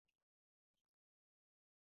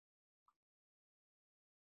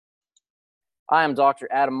I am Dr.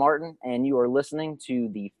 Adam Martin, and you are listening to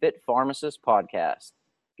the Fit Pharmacist Podcast.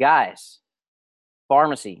 Guys,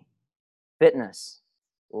 pharmacy, fitness,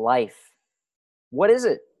 life. What is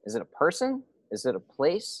it? Is it a person? Is it a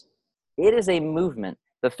place? It is a movement.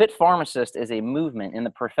 The Fit Pharmacist is a movement in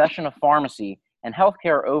the profession of pharmacy and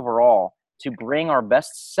healthcare overall to bring our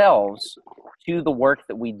best selves to the work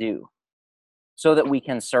that we do so that we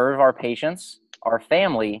can serve our patients, our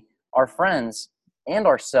family, our friends, and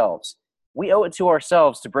ourselves. We owe it to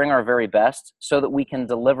ourselves to bring our very best so that we can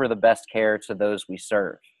deliver the best care to those we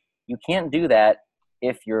serve. You can't do that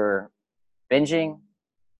if you're binging,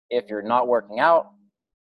 if you're not working out,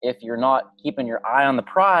 if you're not keeping your eye on the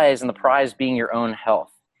prize, and the prize being your own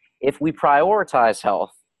health. If we prioritize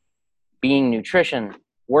health, being nutrition,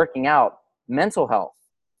 working out, mental health,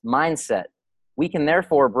 mindset, we can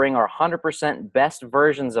therefore bring our 100% best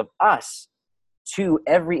versions of us to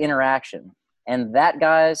every interaction. And that,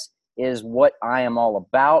 guys, is what I am all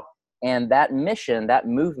about. And that mission, that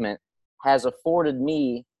movement has afforded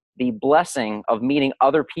me the blessing of meeting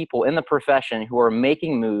other people in the profession who are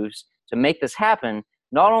making moves to make this happen,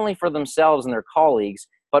 not only for themselves and their colleagues,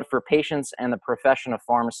 but for patients and the profession of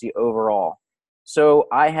pharmacy overall. So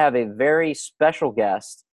I have a very special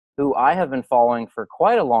guest who I have been following for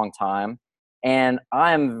quite a long time. And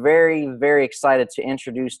I am very, very excited to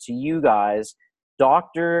introduce to you guys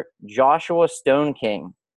Dr. Joshua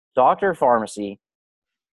Stoneking, Doctor of Pharmacy.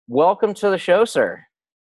 Welcome to the show, sir.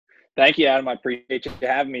 Thank you, Adam. I appreciate you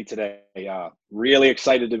having me today. Really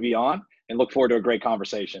excited to be on and look forward to a great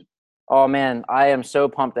conversation. Oh, man, I am so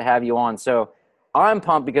pumped to have you on. So I'm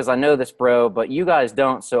pumped because I know this, bro, but you guys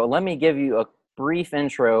don't. So let me give you a brief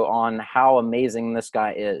intro on how amazing this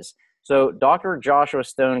guy is. So Dr. Joshua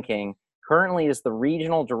Stoneking currently is the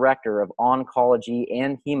Regional Director of Oncology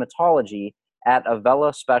and Hematology at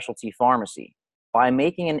Avella Specialty Pharmacy. By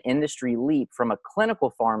making an industry leap from a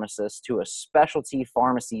clinical pharmacist to a specialty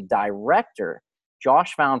pharmacy director,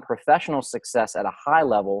 Josh found professional success at a high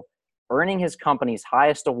level, earning his company's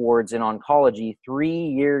highest awards in oncology 3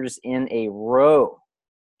 years in a row.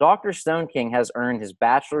 Dr. Stoneking has earned his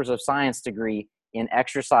Bachelor's of Science degree in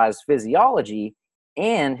exercise physiology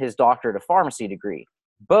and his Doctorate of Pharmacy degree,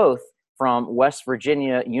 both from West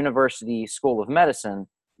Virginia University School of Medicine,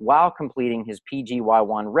 while completing his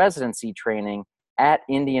PGY1 residency training at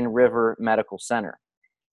Indian River Medical Center.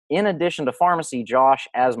 In addition to pharmacy, Josh,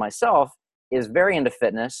 as myself, is very into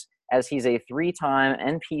fitness, as he's a 3-time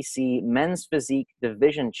NPC Men's Physique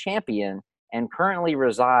Division champion and currently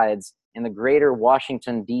resides in the greater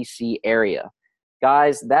Washington, D.C. area.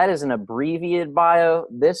 Guys, that is an abbreviated bio.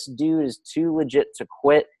 This dude is too legit to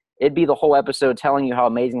quit. It'd be the whole episode telling you how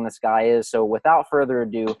amazing this guy is. So without further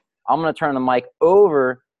ado, I'm going to turn the mic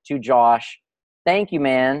over to Josh. Thank you,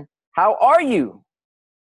 man. How are you?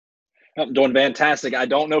 I'm doing fantastic. I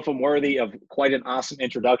don't know if I'm worthy of quite an awesome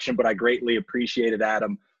introduction, but I greatly appreciate it,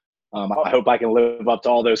 Adam. I hope I can live up to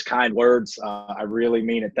all those kind words. I really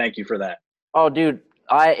mean it. Thank you for that. Oh, dude,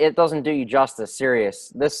 it doesn't do you justice.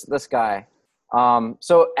 Serious. This guy.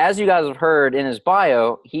 So as you guys have heard in his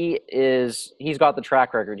bio, he's got the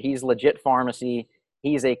track record. He's legit pharmacy.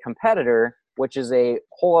 He's a competitor, which is a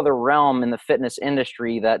whole other realm in the fitness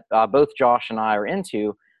industry that both Josh and I are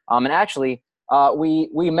into. And actually,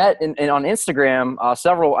 we met on Instagram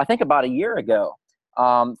I think about a year ago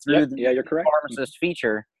through the you're correct. Pharmacist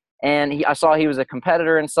feature. And I saw he was a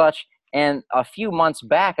competitor and such. And a few months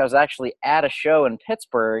back, I was actually at a show in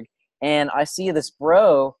Pittsburgh, and I see this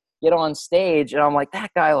bro get on stage, and I'm like,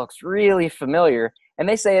 that guy looks really familiar. And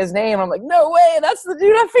they say his name. I'm like, no way, that's the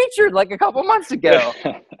dude I featured like a couple months ago.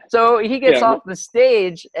 So he gets off the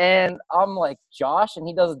stage, and I'm like, Josh, and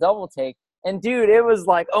he does a double take. And dude, it was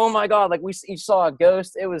like, oh my God, like we each saw a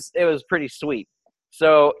ghost. It was pretty sweet.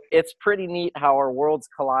 So it's pretty neat how our worlds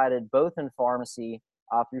collided, both in pharmacy,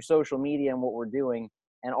 through social media and what we're doing,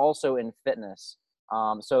 and also in fitness.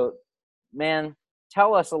 So, man,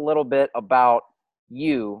 tell us a little bit about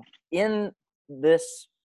you in the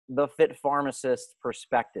Fit Pharmacist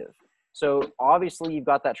perspective. So obviously you've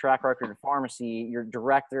got that track record in pharmacy. You're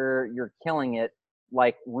director, you're killing it,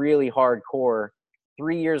 like really hardcore.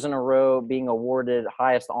 3 years in a row being awarded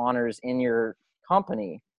highest honors in your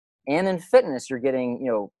company. And in fitness, you're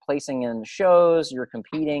getting, placing in shows, you're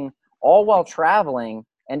competing, all while traveling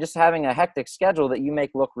and just having a hectic schedule that you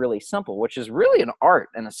make look really simple, which is really an art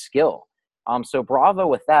and a skill. So bravo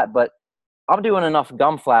with that. But I'm doing enough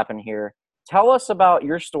gum flapping here. Tell us about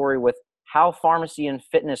your story with how pharmacy and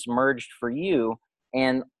fitness merged for you,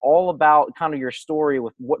 and all about kind of your story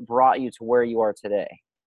with what brought you to where you are today.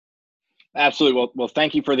 Absolutely. Well,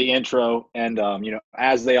 thank you for the intro. And,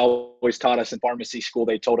 as they always taught us in pharmacy school,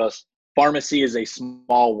 they told us pharmacy is a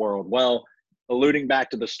small world. Well, alluding back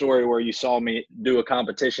to the story where you saw me do a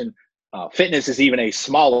competition, fitness is even a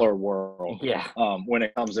smaller world when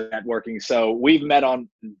it comes to networking. So we've met on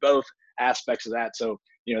both aspects of that. So,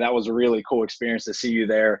 that was a really cool experience to see you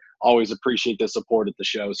there. Always appreciate the support at the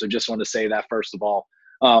show. So just want to say that first of all.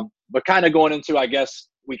 But kind of going into, I guess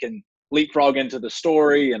we can leapfrog into the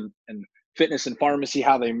story and fitness and pharmacy,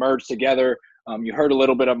 how they merge together. You heard a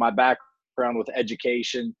little bit of my background with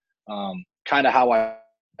education, kind of how I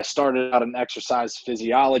started out in exercise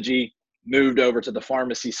physiology, moved over to the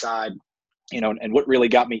pharmacy side, and what really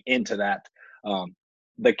got me into that.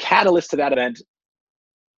 The catalyst to that event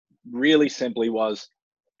really simply was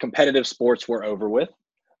competitive sports were over with.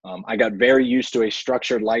 I got very used to a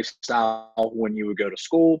structured lifestyle when you would go to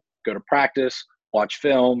school, go to practice, watch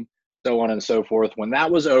film, so on and so forth. When that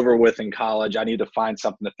was over with in college, I needed to find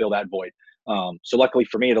something to fill that void. So luckily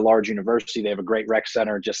for me, at a large university, they have a great rec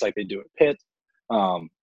center, just like they do at Pitt.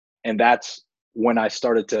 And that's when I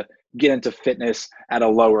started to get into fitness at a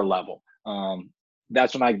lower level.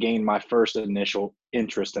 That's when I gained my first initial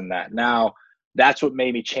interest in that. Now, that's what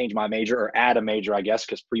made me change my major, or add a major, I guess,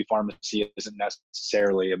 because pre-pharmacy isn't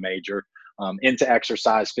necessarily a major, into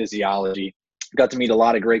exercise physiology. Got to meet a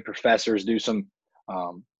lot of great professors, do some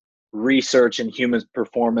research in human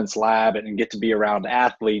performance lab, and get to be around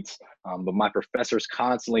athletes. But my professors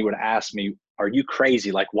constantly would ask me, are you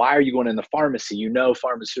crazy? Like, why are you going into pharmacy?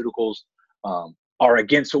 Pharmaceuticals are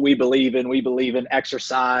against what we believe in. We believe in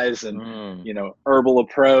exercise and, herbal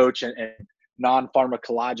approach and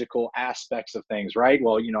non-pharmacological aspects of things, right?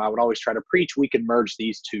 Well, I would always try to preach we can merge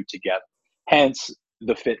these two together. Hence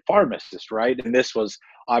the fit pharmacist, right? And this was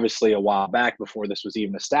obviously a while back before this was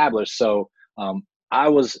even established. So I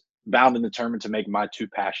was bound and determined to make my two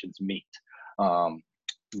passions meet.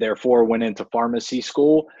 Therefore, went into pharmacy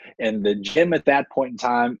school, and the gym at that point in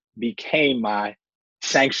time became my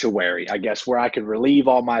sanctuary, I guess, where I could relieve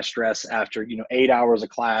all my stress after, 8 hours of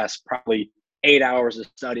class, probably 8 hours of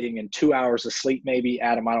studying and 2 hours of sleep, maybe.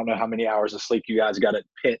 Adam, I don't know how many hours of sleep you guys got at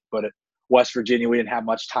Pitt, but at West Virginia, we didn't have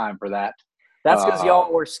much time for that. That's because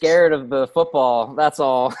y'all were scared of the football. That's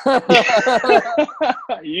all. So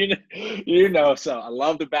I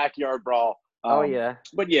love the backyard brawl. Oh, yeah.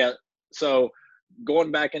 But yeah, so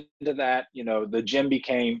going back into that, the gym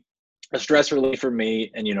became a stress relief for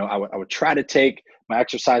me. And, I would try to take my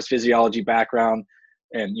exercise physiology background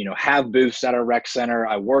and, have booths at a rec center.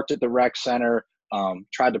 I worked at the rec center,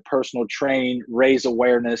 tried to personal train, raise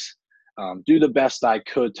awareness, do the best I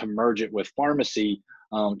could to merge it with pharmacy,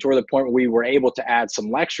 to the point where we were able to add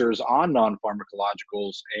some lectures on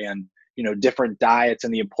non-pharmacologicals and, different diets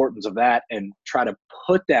and the importance of that, and try to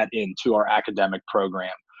put that into our academic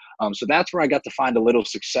program. So that's where I got to find a little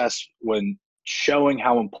success when showing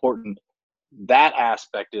how important that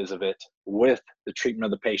aspect is of it with the treatment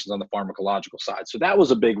of the patients on the pharmacological side. So that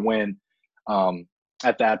was a big win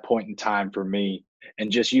at that point in time for me,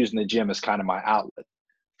 and just using the gym as kind of my outlet.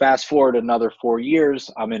 Fast forward another 4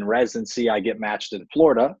 years, I'm in residency. I get matched in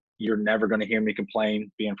Florida. You're never going to hear me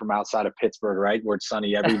complain being from outside of Pittsburgh, right? Where it's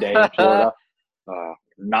sunny every day in Florida.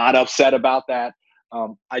 Not upset about that.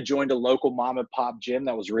 I joined a local mom and pop gym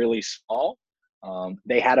that was really small.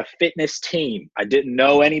 They had a fitness team. I didn't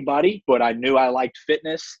know anybody, but I knew I liked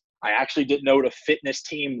fitness. I actually didn't know what a fitness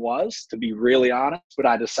team was, to be really honest, but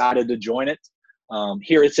I decided to join it.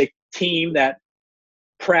 Here it's a team that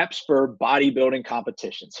preps for bodybuilding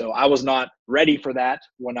competition. So I was not ready for that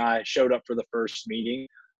when I showed up for the first meeting,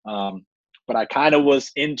 but I kind of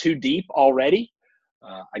was in too deep already.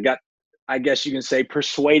 I got, I guess you can say,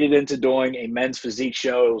 persuaded into doing a men's physique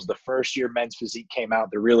show. It was the first year men's physique came out.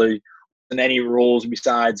 There really wasn't any rules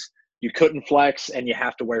besides you couldn't flex and you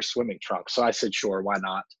have to wear swimming trunks. So I said, sure, why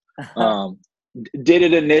not? Did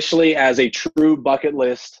it initially as a true bucket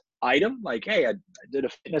list item. Like, hey, I did a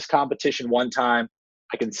fitness competition one time.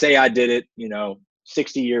 I can say I did it,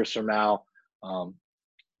 60 years from now.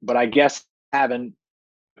 But I guess having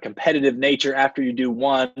a competitive nature after you do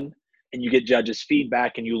one and you get judges'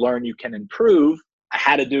 feedback and you learn you can improve, I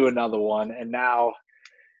had to do another one. And now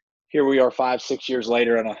here we are 5-6 years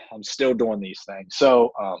later, and I'm still doing these things.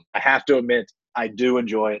 So I have to admit, I do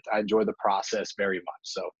enjoy it. I enjoy the process very much.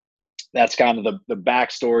 So that's kind of the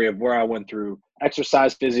backstory of where I went through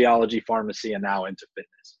exercise physiology, pharmacy, and now into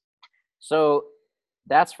fitness. So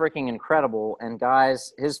that's freaking incredible. And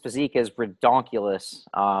guys, his physique is redonkulous.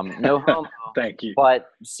 No homo. Thank you. But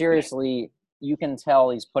seriously, you can tell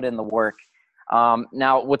he's put in the work.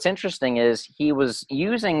 Now, what's interesting is he was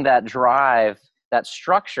using that drive, that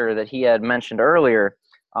structure that he had mentioned earlier,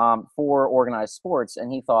 for organized sports.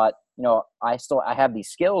 And he thought, I have these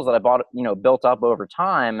skills that I bought, built up over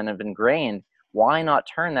time and have ingrained. Why not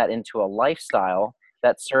turn that into a lifestyle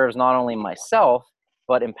that serves not only myself,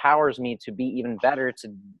 but empowers me to be even better,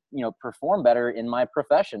 to, perform better in my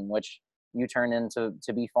profession, which you turned into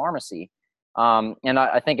to be pharmacy. And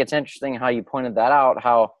I think it's interesting how you pointed that out,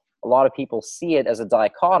 how a lot of people see it as a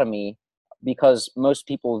dichotomy, because most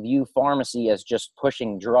people view pharmacy as just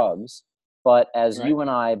pushing drugs. But as Right. you and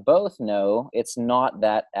I both know, it's not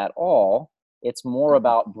that at all. It's more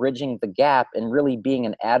about bridging the gap and really being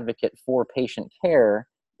an advocate for patient care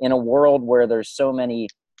in a world where there's so many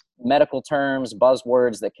medical terms,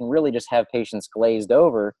 buzzwords that can really just have patients glazed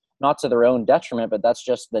over, not to their own detriment, but that's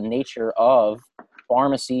just the nature of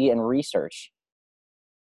pharmacy and research.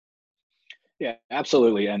 Yeah,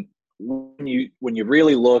 absolutely. And when you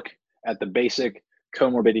really look at the basic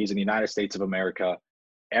comorbidities in the United States of America,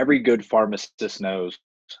 every good pharmacist knows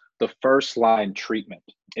the first line treatment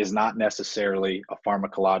is not necessarily a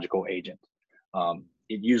pharmacological agent.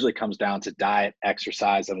 It usually comes down to diet,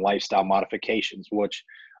 exercise, and lifestyle modifications, which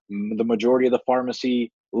the majority of the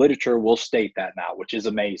pharmacy literature will state that now, which is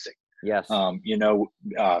amazing. Yes.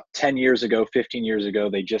 10 years ago, 15 years ago,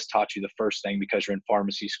 they just taught you the first thing because you're in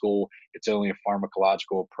pharmacy school. It's only a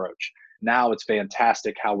pharmacological approach. Now it's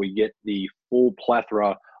fantastic how we get the full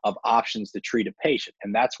plethora of options to treat a patient.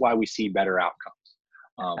 And that's why we see better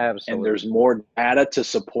outcomes. Absolutely. And there's more data to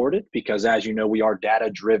support it because, as you know, we are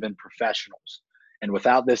data-driven professionals. And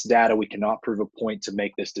without this data, we cannot prove a point to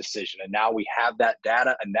make this decision. And now we have that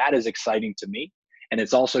data, and that is exciting to me. And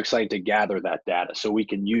it's also exciting to gather that data so we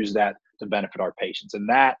can use that to benefit our patients. And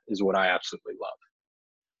that is what I absolutely love.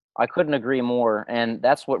 I couldn't agree more. And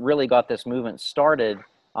that's what really got this movement started.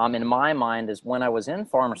 In my mind, is when I was in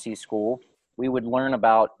pharmacy school, we would learn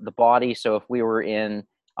about the body. So if we were in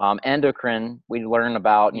endocrine, we'd learn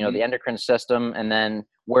about, the endocrine system, and then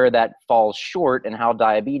where that falls short and how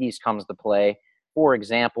diabetes comes to play, for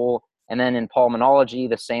example. And then in pulmonology,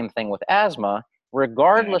 the same thing with asthma.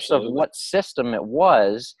 Regardless of what system it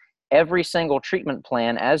was, every single treatment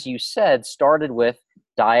plan, as you said, started with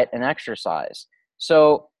diet and exercise.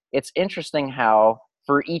 So it's interesting how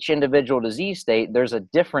for each individual disease state, there's a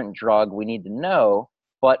different drug we need to know,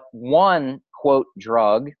 but one, quote,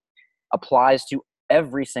 drug applies to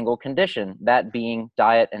every single condition, that being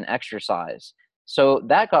diet and exercise. So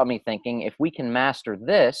that got me thinking, if we can master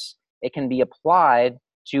this, it can be applied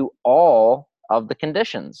to all of the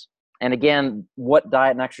conditions. And again, what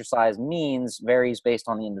diet and exercise means varies based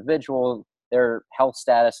on the individual, their health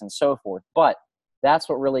status, and so forth. But that's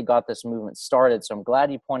what really got this movement started. So I'm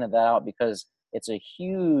glad you pointed that out, because it's a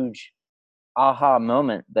huge aha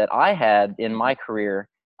moment that I had in my career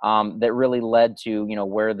that really led to,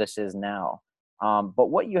 where this is now. But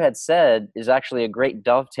what you had said is actually a great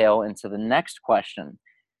dovetail into the next question,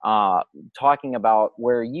 talking about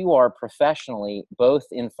where you are professionally, both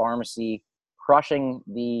in pharmacy, crushing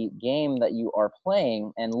the game that you are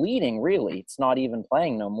playing and leading, really. It's not even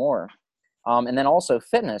playing no more. And then also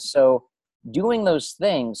fitness. So doing those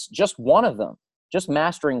things, just one of them, just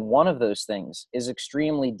mastering one of those things is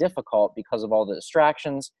extremely difficult because of all the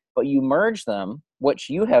distractions, but you merge them, which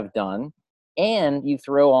you have done, and you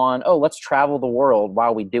throw on, let's travel the world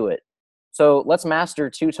while we do it. So let's master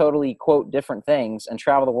two totally, quote, different things and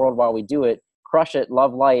travel the world while we do it, crush it,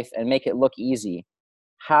 love life, and make it look easy.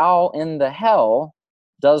 How in the hell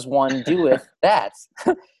does one do it that?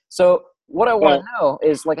 So what I want to know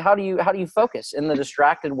is, like, how do you focus in the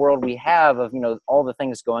distracted world we have of, all the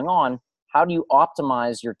things going on? How do you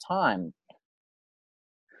optimize your time?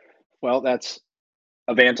 Well, that's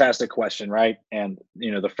a fantastic question, right? And,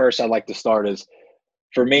 the first I'd like to start is,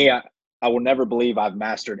 for me, I will never believe I've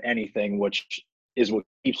mastered anything, which is what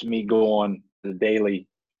keeps me going the daily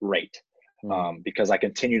rate, because I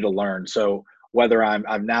continue to learn. So whether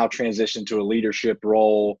I've now transitioned to a leadership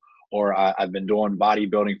role, or I've been doing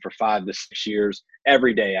bodybuilding for 5 to 6 years,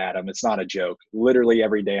 every day, Adam, it's not a joke. Literally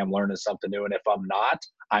every day I'm learning something new. And if I'm not,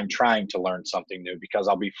 I'm trying to learn something new because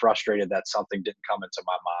I'll be frustrated that something didn't come into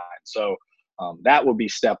my mind. So that would be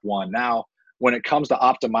step one. Now, when it comes to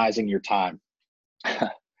optimizing your time,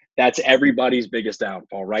 that's everybody's biggest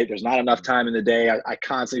downfall, right? There's not enough time in the day. I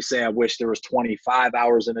constantly say I wish there was 25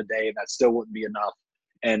 hours in a day, and that still wouldn't be enough.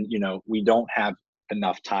 And, we don't have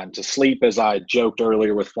enough time to sleep, as I joked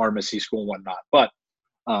earlier with pharmacy school and whatnot. But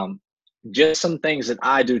just some things that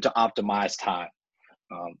I do to optimize time.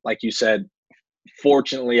 Like you said,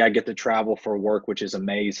 fortunately, I get to travel for work, which is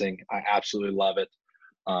amazing. I absolutely love it.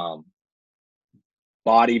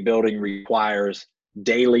 Bodybuilding requires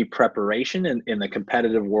daily preparation in the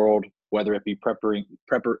competitive world, whether it be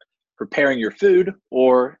preparing your food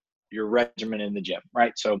or your regimen in the gym,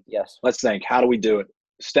 right? So Yes. let's think, how do we do it?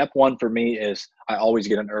 Step one for me is I always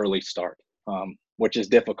get an early start, which is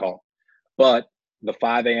difficult. But the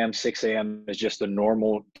 5 a.m., 6 a.m. is just a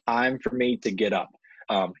normal time for me to get up.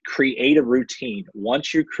 Create a routine.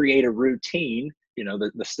 Once you create a routine,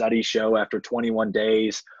 the studies show after 21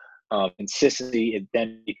 days of consistency, it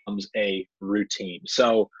then becomes a routine.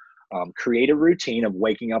 So create a routine of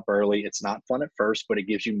waking up early. It's not fun at first, but it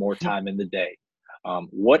gives you more time in the day.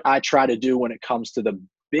 What I try to do when it comes to the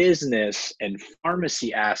business and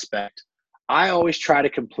pharmacy aspect, I always try to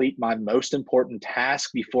complete my most important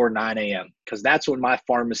task before 9 a.m. because that's when my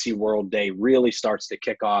pharmacy world day really starts to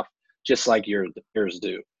kick off, just like yours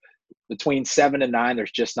do. Between 7 and 9,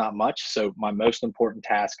 there's just not much. So my most important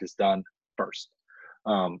task is done first.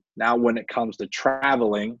 Now, when it comes to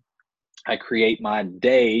traveling, I create my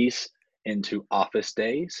days into office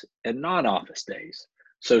days and non-office days.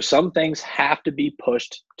 So some things have to be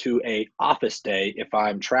pushed to a office day if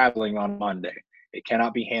I'm traveling on Monday. It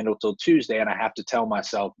cannot be handled till Tuesday, and I have to tell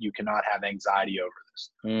myself you cannot have anxiety over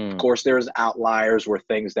this. Of course, there's outliers where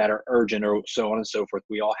things that are urgent or so on and so forth.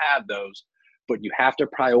 We all have those, but you have to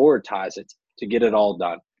prioritize it to get it all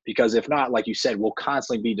done. Because if not, like you said, we'll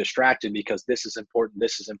constantly be distracted because this is important,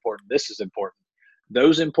 this is important, this is important.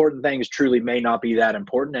 Those important things truly may not be that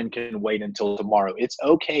important and can wait until tomorrow. It's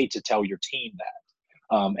okay to tell your team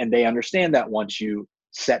that. And they understand that once you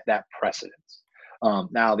set that precedence.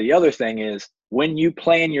 Now, the other thing is when you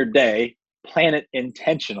plan your day, plan it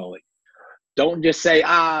intentionally. Don't just say,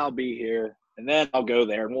 I'll be here and then I'll go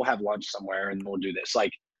there and we'll have lunch somewhere and we'll do this.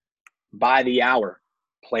 Like by the hour,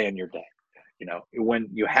 plan your day. When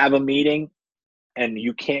you have a meeting and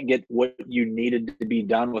you can't get what you needed to be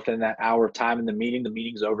done within that hour of time in the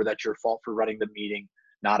meeting's over. That's your fault for running the meeting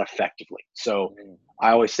not effectively. So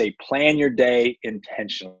I always say plan your day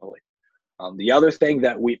intentionally. The other thing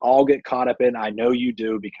that we all get caught up in, I know you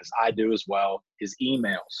do because I do as well, is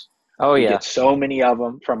emails. Oh, we yeah. get so many of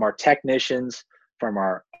them from our technicians, from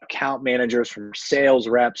our account managers, from sales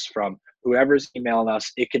reps, from whoever's emailing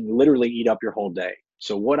us. It can literally eat up your whole day.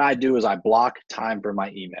 So what I do is I block time for my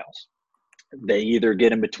emails. They either get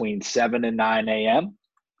them between 7 and 9 a.m.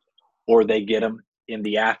 or they get them in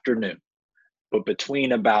the afternoon. But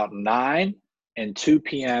between about 9 and 2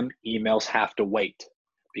 p.m., emails have to wait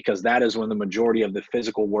because that is when the majority of the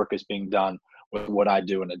physical work is being done with what I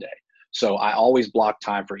do in a day. So I always block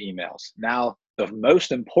time for emails. Now, the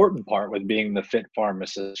most important part with being the fit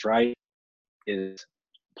pharmacist, right, is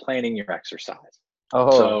planning your exercise.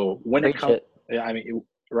 Oh, so when it comes,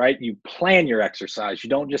 right, you plan your exercise. You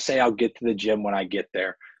don't just say, I'll get to the gym when I get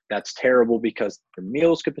there. That's terrible because your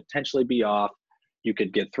meals could potentially be off. You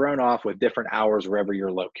could get thrown off with different hours wherever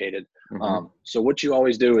you're located. So what you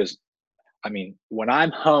always do is, when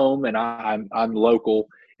I'm home and I'm local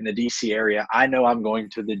in the DC area, I know I'm going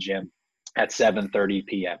to the gym at 7:30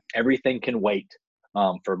 p.m. Everything can wait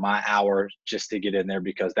for my hour just to get in there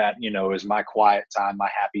because that, is my quiet time, my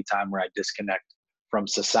happy time where I disconnect from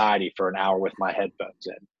society for an hour with my headphones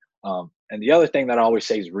in. And the other thing that I always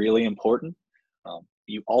say is really important,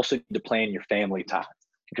 you also need to plan your family time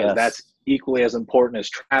because that's equally as important as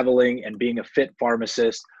traveling and being a fit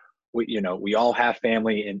pharmacist. We all have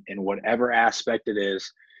family in whatever aspect it is.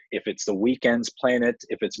 If it's the weekends, plan it.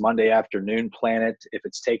 If it's Monday afternoon, plan it. If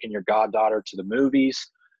it's taking your goddaughter to the movies,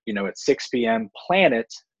 at 6 p.m., plan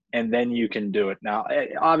it. And then you can do it. Now,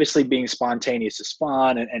 obviously being spontaneous is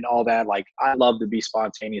fun and all that. Like I love to be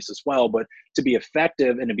spontaneous as well, but to be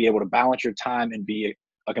effective and to be able to balance your time and be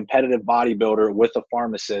a competitive bodybuilder with a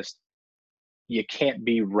pharmacist, you can't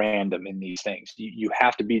be random in these things. You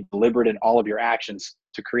have to be deliberate in all of your actions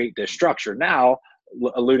to create this structure. Now,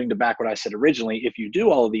 alluding to back what I said originally, if you do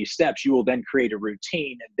all of these steps, you will then create a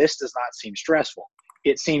routine. And this does not seem stressful.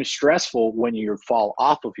 It seems stressful when you fall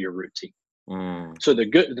off of your routine. So the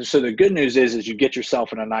good news is you get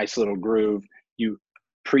yourself in a nice little groove, you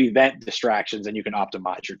prevent distractions, and you can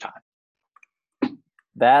optimize your time.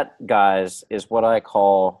 That, guys, is what I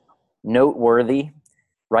call noteworthy.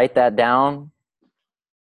 Write that down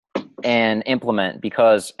and implement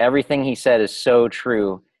because everything he said is so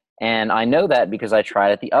true. And I know that because I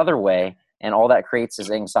tried it the other way, and all that creates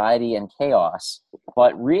is anxiety and chaos.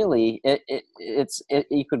 But really,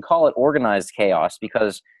 you could call it organized chaos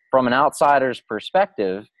because from an outsider's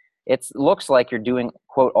perspective, it looks like you're doing,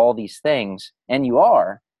 quote, all these things, and you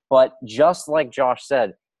are. But just like Josh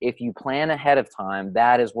said, if you plan ahead of time,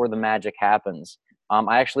 that is where the magic happens.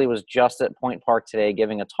 I actually was just at Point Park today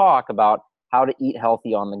giving a talk about how to eat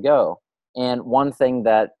healthy on the go. And one thing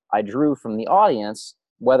that I drew from the audience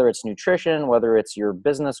whether it's nutrition, whether it's your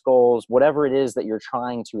business goals, whatever it is that you're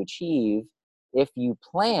trying to achieve, if you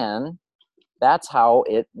plan, that's how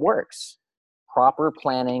it works. Proper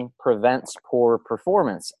planning prevents poor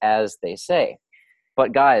performance, as they say.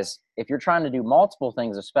 But guys, if you're trying to do multiple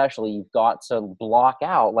things, especially, you've got to block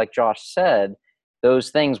out, like Josh said,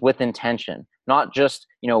 those things with intention. Not just,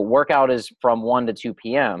 workout is from 1 to 2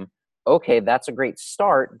 p.m. Okay, that's a great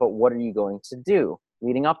start, but what are you going to do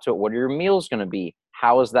leading up to it? What are your meals going to be?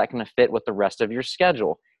 How is that going to fit with the rest of your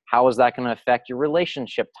schedule? How is that going to affect your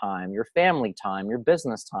relationship time, your family time, your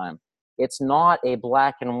business time? It's not a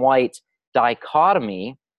black and white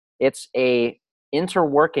dichotomy. It's a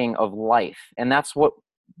interworking of life. And that's what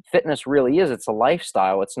fitness really is. It's a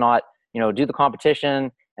lifestyle. It's not, do the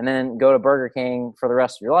competition and then go to Burger King for the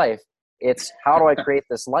rest of your life. It's how do I create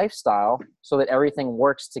this lifestyle so that everything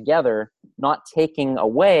works together, not taking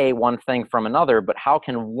away one thing from another, but how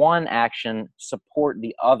can one action support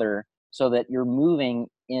the other so that you're moving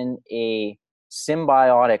in a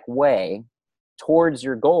symbiotic way towards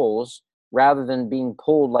your goals rather than being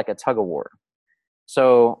pulled like a tug of war.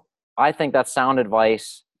 So I think that's sound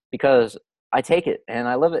advice because I take it and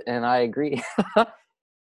I live it and I agree.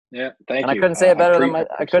 Yeah, thank you. I couldn't say it better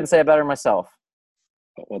I couldn't say it better myself.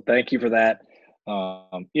 Well, thank you for that.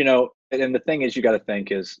 And the thing is, you got to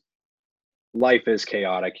think is life is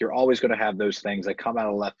chaotic. You're always going to have those things that come out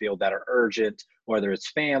of left field that are urgent, whether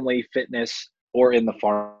it's family, fitness, or in the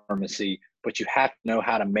pharmacy. But you have to know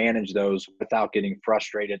how to manage those without getting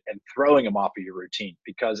frustrated and throwing them off of your routine,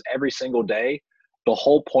 because every single day, the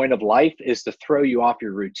whole point of life is to throw you off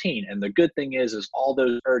your routine. And the good thing is all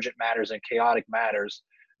those urgent matters and chaotic matters,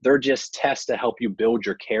 they're just tests to help you build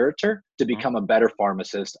your character to become a better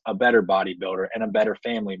pharmacist, a better bodybuilder, and a better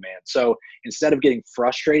family man. So instead of getting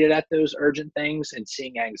frustrated at those urgent things and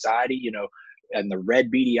seeing anxiety, and the red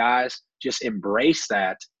beady eyes, just embrace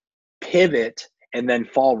that, pivot, and then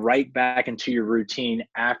fall right back into your routine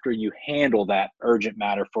after you handle that urgent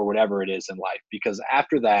matter for whatever it is in life. Because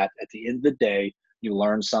after that, at the end of the day, you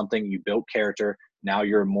learn something, you built character. Now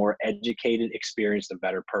you're a more educated, experienced, and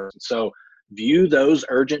better person. So view those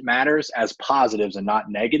urgent matters as positives and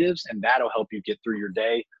not negatives, and that'll help you get through your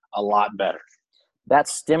day a lot better. That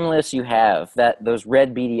stimulus you have, those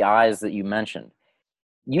red beady eyes that you mentioned,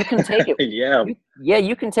 you can take it.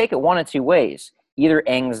 You can take it one of two ways, either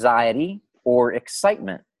anxiety or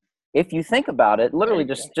excitement. If you think about it, literally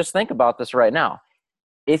just think about this right now.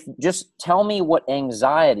 Just tell me what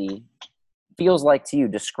anxiety feels like to you,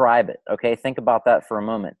 describe it. Okay. Think about that for a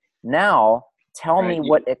moment. Now tell me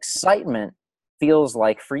what excitement feels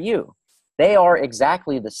like for you. They are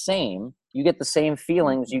exactly the same. You get the same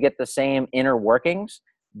feelings, you get the same inner workings,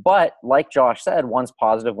 but like Josh said, one's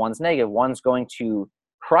positive, one's negative. One's going to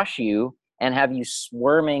crush you and have you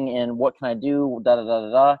squirming in what can I do, da da da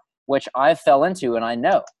da da, which I fell into, and I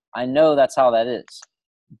know that's how that is.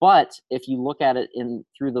 But if you look at it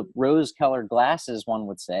through the rose-colored glasses, one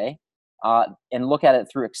would say, and look at it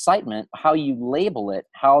through excitement, how you label it,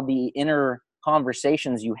 how the inner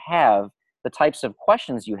conversations you have, the types of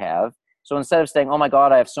questions you have. So instead of saying, oh my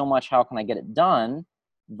God, I have so much, how can I get it done?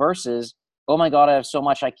 Versus, oh my God, I have so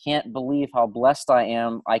much, I can't believe how blessed I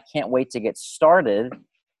am. I can't wait to get started.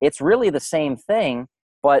 It's really the same thing,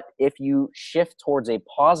 but if you shift towards a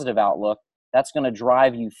positive outlook, that's going to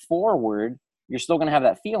drive you forward. You're still going to have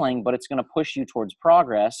that feeling, but it's going to push you towards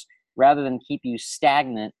progress rather than keep you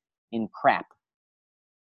stagnant in crap.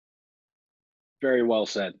 Very well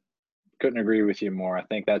said. Couldn't agree with you more. I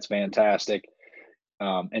think that's fantastic.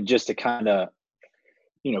 And just to kind of,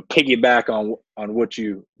 piggyback on what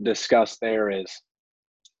you discussed there, is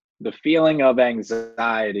the feeling of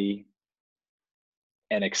anxiety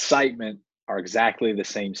and excitement are exactly the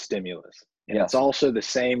same stimulus. And It's also the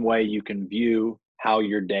same way you can view how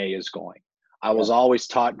your day is going. I was always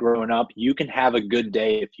taught growing up, you can have a good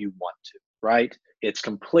day if you want to, right? It's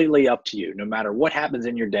completely up to you. No matter what happens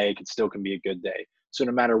in your day, it still can be a good day. So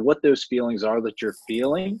no matter what those feelings are that you're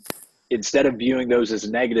feeling, instead of viewing those as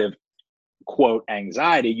negative, quote,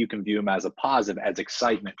 anxiety, you can view them as a positive, as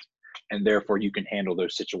excitement. And therefore you can handle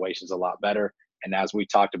those situations a lot better. And as we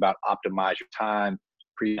talked about, optimize your time,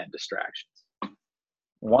 prevent distractions.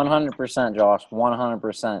 100%, Josh,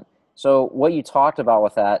 100%. So what you talked about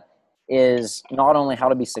with that is not only how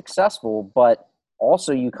to be successful, but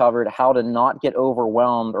also you covered how to not get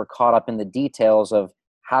overwhelmed or caught up in the details of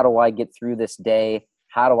how do I get through this day?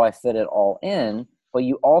 How do I fit it all in? But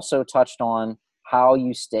you also touched on how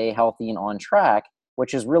you stay healthy and on track,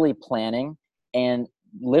 which is really planning and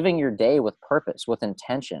living your day with purpose, with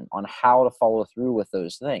intention on how to follow through with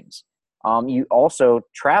those things. You also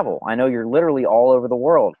travel. I know you're literally all over the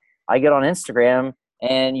world. I get on Instagram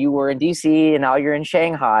and you were in DC and now you're in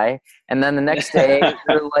Shanghai. And then the next day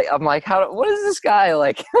you're like, I'm like, what is this guy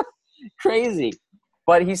like? Crazy.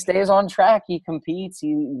 But he stays on track. He competes.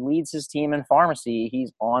 He leads his team in pharmacy.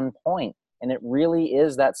 He's on point. And it really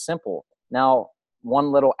is that simple. Now,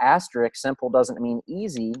 one little asterisk, simple doesn't mean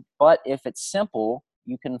easy, but if it's simple,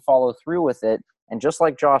 you can follow through with it. And just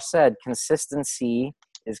like Josh said, consistency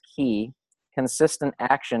is key. Consistent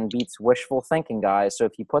action beats wishful thinking, guys. So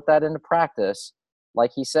if you put that into practice,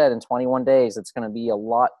 like he said, in 21 days, it's going to be a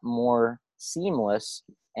lot more seamless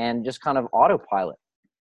and just kind of autopilot.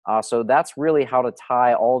 So that's really how to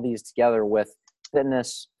tie all these together with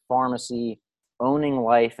fitness, pharmacy, owning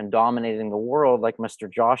life, and dominating the world like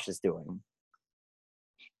Mr. Josh is doing.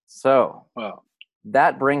 So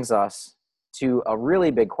that brings us to a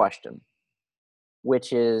really big question,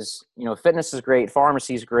 which is, fitness is great,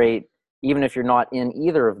 pharmacy is great, even if you're not in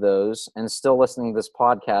either of those and still listening to this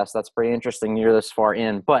podcast. That's pretty interesting you're this far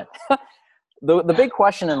in. But the big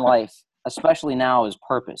question in life, especially now, is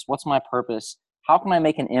purpose. What's my purpose? How can I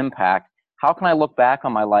make an impact? How can I look back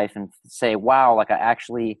on my life and say, wow, like I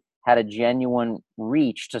actually had a genuine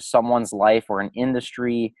reach to someone's life or an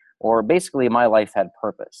industry, or basically my life had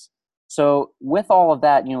purpose. So with all of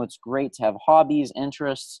that, it's great to have hobbies,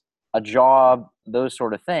 interests, a job, those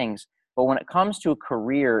sort of things. But when it comes to a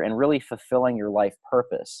career and really fulfilling your life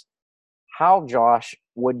purpose, how, Josh,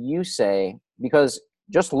 would you say, because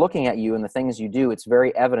just looking at you and the things you do, it's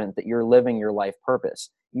very evident that you're living your life purpose.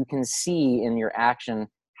 You can see in your action,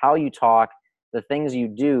 how you talk, the things you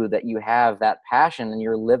do, that you have that passion and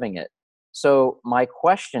you're living it. So my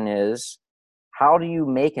question is, how do you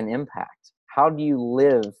make an impact? How do you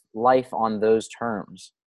live life on those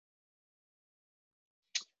terms?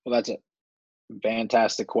 Well, that's a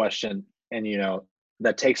fantastic question. And,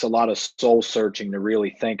 that takes a lot of soul searching to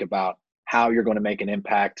really think about how you're going to make an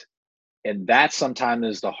impact. And that sometimes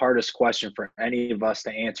is the hardest question for any of us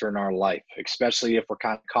to answer in our life, especially if we're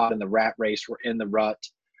kind of caught in the rat race, we're in the rut,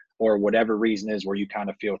 or whatever reason is where you kind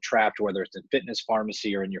of feel trapped, whether it's in fitness,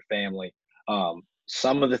 pharmacy, or in your family.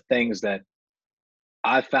 Some of the things that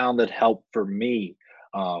I found that help for me,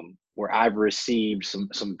 where I've received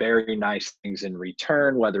some very nice things in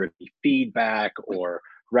return, whether it be feedback or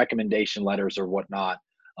recommendation letters or whatnot.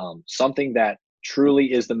 Something that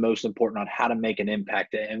truly is the most important on how to make an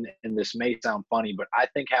impact. And this may sound funny, but I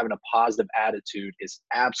think having a positive attitude is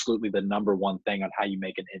absolutely the number one thing on how you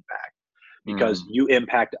make an impact, because you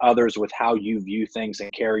impact others with how you view things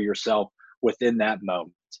and carry yourself within that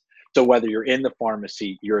moment. So whether you're in the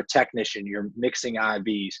pharmacy, you're a technician, you're mixing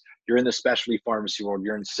IVs, you're in the specialty pharmacy world,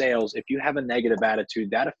 you're in sales, if you have a negative attitude,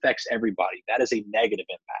 that affects everybody. That is a negative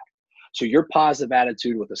impact. So your positive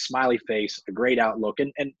attitude with a smiley face, a great outlook,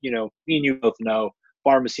 and me and you both know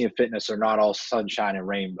pharmacy and fitness are not all sunshine and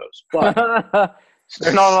rainbows, but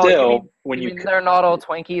they're not still, all, they're not all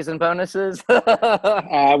Twinkies and bonuses.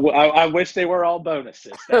 I wish they were all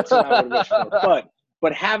bonuses. That's what I would wish for.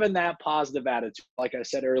 But having that positive attitude, like I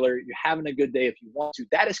said earlier, you're having a good day if you want to,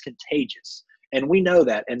 that is contagious. And we know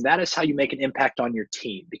that. And that is how you make an impact on your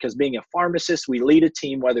team. Because being a pharmacist, we lead a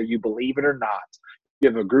team whether you believe it or not. You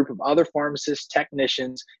have a group of other pharmacists,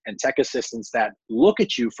 technicians, and tech assistants that look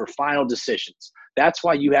at you for final decisions. That's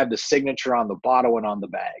why you have the signature on the bottle and on the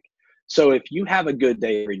bag. So if you have a good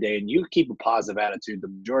day every day and you keep a positive attitude, the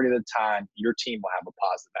majority of the time, your team will have a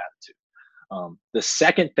positive attitude. The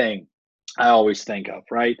second thing I always think of,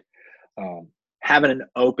 right? Having an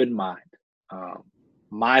open mind.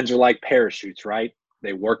 Minds are like parachutes, right?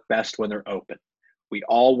 They work best when they're open. We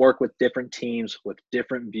all work with different teams, with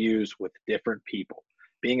different views, with different people.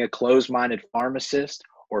 Being a closed-minded pharmacist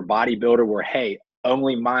or bodybuilder where, hey,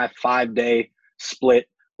 only my 5-day split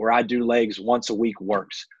where I do legs once a week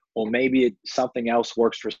works. Well, maybe something else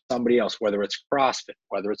works for somebody else, whether it's CrossFit,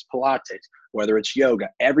 whether it's Pilates, whether it's yoga.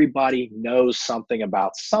 Everybody knows something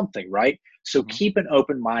about something, right? So keep an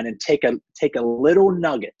open mind and take a little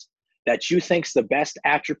nugget that you think's the best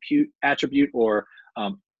attribute or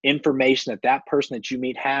information that person that you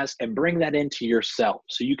meet has, and bring that into yourself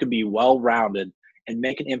so you can be well-rounded and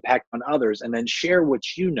make an impact on others, and then share what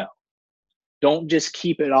you know. Don't just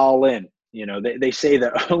keep it all in. They say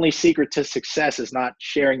the only secret to success is not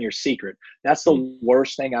sharing your secret. That's the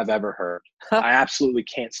worst thing I've ever heard. I absolutely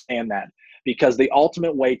can't stand that, because the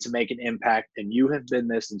ultimate way to make an impact, and you have been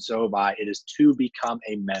this and so have I, it is to become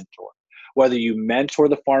a mentor. Whether you mentor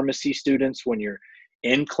the pharmacy students when you're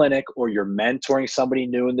in clinic, or you're mentoring somebody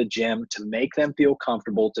new in the gym, to make them feel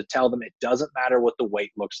comfortable, to tell them it doesn't matter what the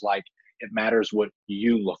weight looks like, it matters what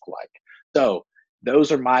you look like. So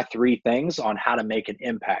those are my 3 things on how to make an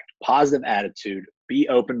impact: positive attitude, be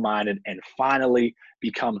open-minded, and finally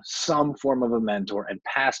become some form of a mentor and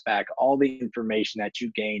pass back all the information that you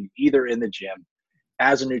gained either in the gym,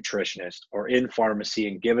 as a nutritionist, or in pharmacy,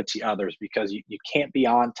 and give it to others, because you can't be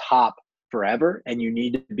on top forever, and you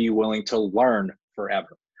need to be willing to learn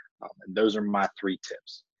forever. And those are my 3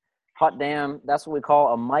 tips. Hot damn, that's what we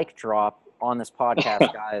call a mic drop on this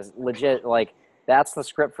podcast, guys. Legit, like, that's the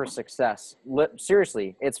script for success.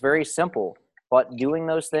 Seriously, it's very simple. But doing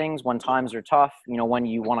those things when times are tough, you know, when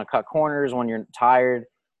you want to cut corners, when you're tired,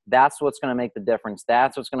 that's what's going to make the difference.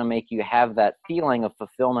 That's what's going to make you have that feeling of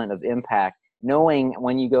fulfillment, of impact, knowing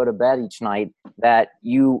when you go to bed each night that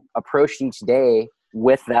you approached each day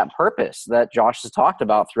with that purpose that Josh has talked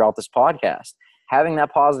about throughout this podcast. Having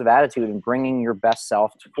that positive attitude and bringing your best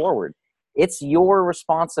self forward. It's your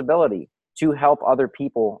responsibility to help other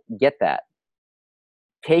people get that.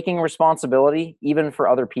 Taking responsibility, even for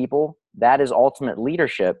other people, that is ultimate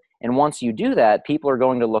leadership. And once you do that, people are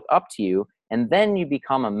going to look up to you, and then you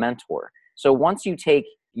become a mentor. So once you take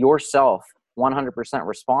yourself 100%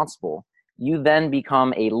 responsible, you then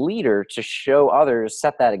become a leader to show others,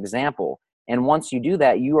 set that example. And once you do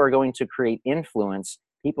that, you are going to create influence.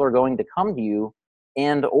 People are going to come to you,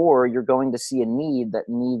 and or you're going to see a need that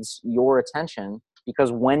needs your attention,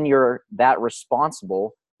 because when you're that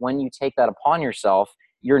responsible, when you take that upon yourself,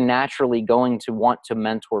 you're naturally going to want to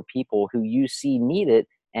mentor people who you see need it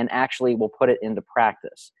and actually will put it into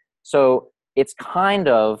practice. So it's kind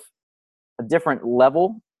of a different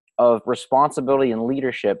level of responsibility and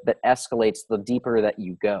leadership that escalates the deeper that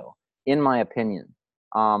you go, in my opinion.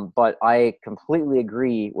 But I completely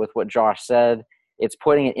agree with what Josh said. It's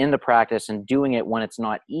putting it into practice and doing it when it's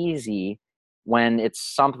not easy, when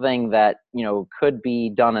it's something that, you know, could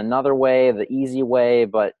be done another way, the easy way,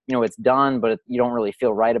 but, you know, it's done, but you don't really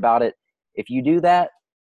feel right about it. If you do that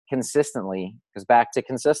consistently, because back to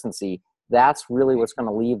consistency, that's really what's going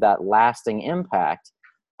to leave that lasting impact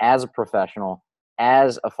as a professional,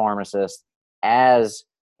 as a pharmacist, as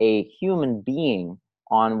a human being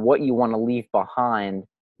on what you want to leave behind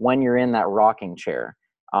when you're in that rocking chair.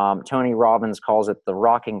 Tony Robbins calls it the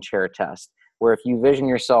rocking chair test, where if you vision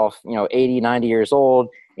yourself, you know, 80, 90 years old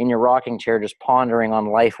in your rocking chair, just pondering on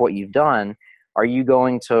life, what you've done, are you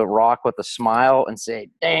going to rock with a smile and say,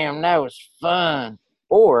 damn, that was fun?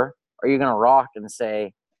 Or are you going to rock and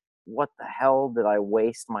say, what the hell did I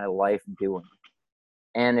waste my life doing?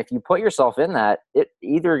 And if you put yourself in that, it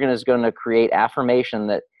either is going to create affirmation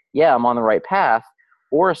that, yeah, I'm on the right path,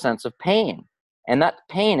 or a sense of pain. And that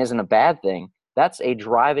pain isn't a bad thing. That's a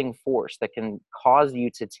driving force that can cause you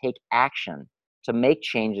to take action, to make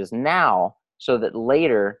changes now, so that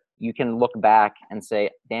later you can look back and say,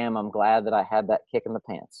 damn, I'm glad that I had that kick in the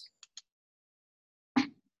pants.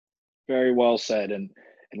 Very well said. And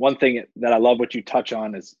one thing that I love what you touch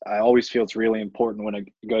on is, I always feel it's really important when it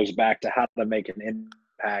goes back to how to make an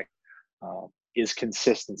impact, is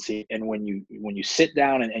consistency. And when you sit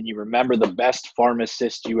down and you remember the best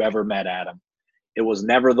pharmacist you ever met, Adam, it was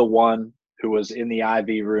never the one who was in the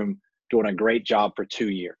IV room doing a great job for 2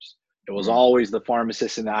 years. It was always the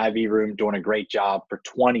pharmacist in the IV room doing a great job for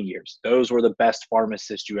 20 years. Those were the best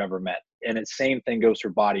pharmacists you ever met. And the same thing goes for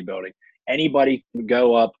bodybuilding. Anybody can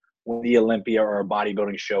go up with the Olympia or a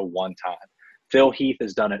bodybuilding show one time. Phil Heath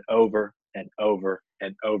has done it over and over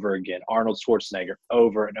and over again. Arnold Schwarzenegger,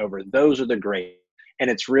 over and over. Those are the great. And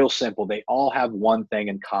it's real simple. They all have one thing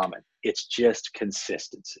in common. It's just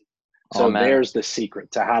consistency. So there's the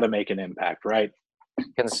secret to how to make an impact, right?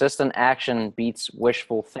 Consistent action beats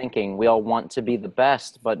wishful thinking. We all want to be the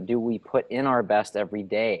best, but do we put in our best every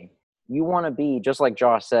day? You want to be, just like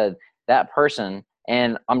Josh said, that person.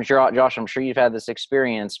 And I'm sure, Josh, I'm sure you've had this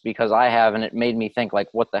experience, because I have, and it made me think, like,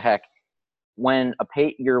 what the heck? When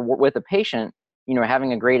you're with a patient, you know,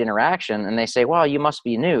 having a great interaction, and they say, well, you must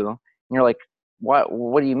be new. And you're like,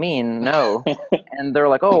 what do you mean? No. And they're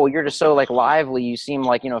like, oh, you're just so, like, lively. You seem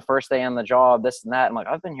like, you know, first day on the job, this and that. I'm like,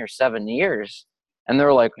 I've been here 7 years. And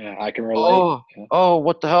they're like, yeah, I can relate. Oh,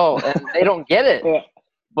 what the hell? And they don't get it. Yeah.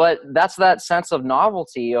 But that's that sense of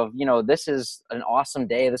novelty of, you know, this is an awesome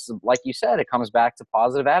day. This is, like you said, it comes back to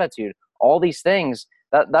positive attitude. All these things,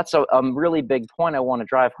 that's a really big point I want to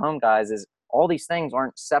drive home, guys, is all these things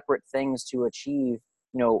aren't separate things to achieve.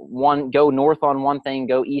 You know, one, go north on one thing,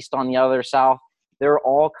 go east on the other, south. They're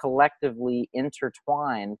all collectively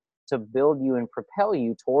intertwined to build you and propel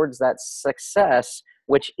you towards that success,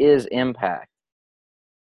 which is impact.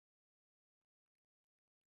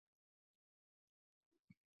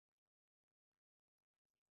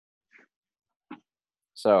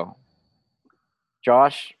 So,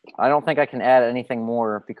 Josh, I don't think I can add anything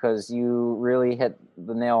more, because you really hit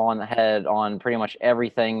the nail on the head on pretty much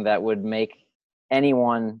everything that would make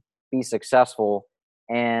anyone be successful.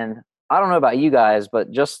 And I don't know about you guys,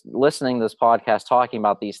 but just listening to this podcast talking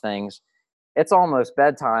about these things, it's almost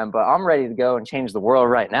bedtime, but I'm ready to go and change the world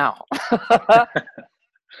right now.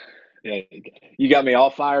 Yeah, you got me all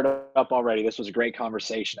fired up already. This was a great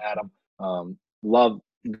conversation, Adam. Love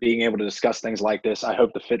being able to discuss things like this. I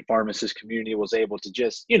hope the Fit Pharmacist community was able to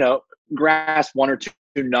just, grasp one or two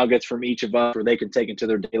nuggets from each of us where they can take into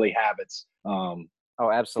their daily habits. Oh,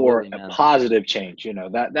 absolutely, for man. a positive change.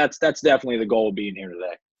 That's definitely the goal of being here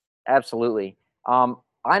today. Absolutely.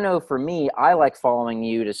 I know for me, I like following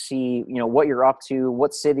you to see, what you're up to,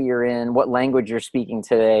 what city you're in, what language you're speaking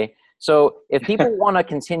today. So if people want to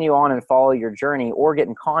continue on and follow your journey or get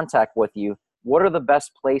in contact with you, what are the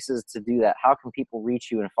best places to do that? How can people reach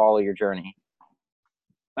you and follow your journey?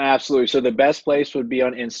 Absolutely. So the best place would be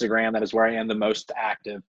on Instagram. That is where I am the most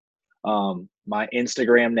active. My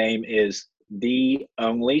Instagram name is The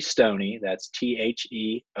Only Stoney. That's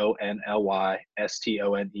TheOnlystoney.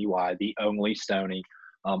 The Only Stoney.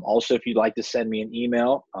 Also, if you'd like to send me an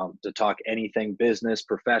email to talk anything business,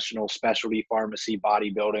 professional, specialty pharmacy,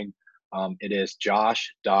 bodybuilding, it is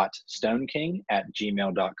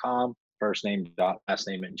josh.stoneking@gmail.com. First name dot last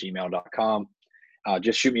name @gmail.com.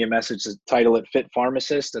 Just shoot me a message to title it Fit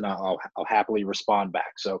Pharmacist, and I'll happily respond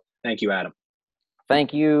back. So thank you, Adam.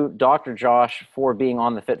 Thank you, Dr. Josh, for being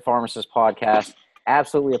on the Fit Pharmacist podcast.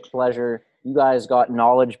 Absolutely a pleasure. You guys got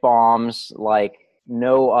knowledge bombs like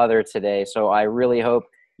no other today. So I really hope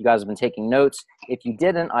you guys have been taking notes. If you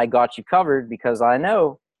didn't, I got you covered because I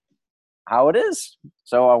know how it is.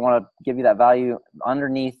 So I want to give you that value.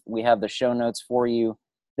 Underneath, we have the show notes for you.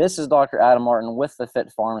 This is Dr. Adam Martin with the Fit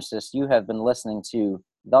Pharmacist. You have been listening to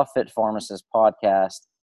the Fit Pharmacist podcast.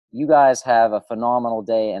 You guys have a phenomenal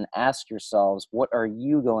day, and ask yourselves, what are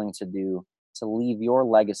you going to do to leave your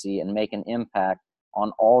legacy and make an impact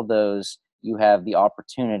on all those you have the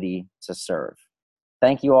opportunity to serve?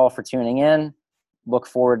 Thank you all for tuning in. Look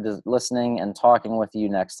forward to listening and talking with you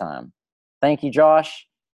next time. Thank you, Josh.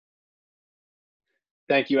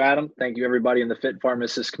 Thank you, Adam. Thank you, everybody in the Fit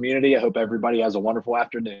Pharmacist community. I hope everybody has a wonderful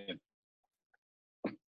afternoon.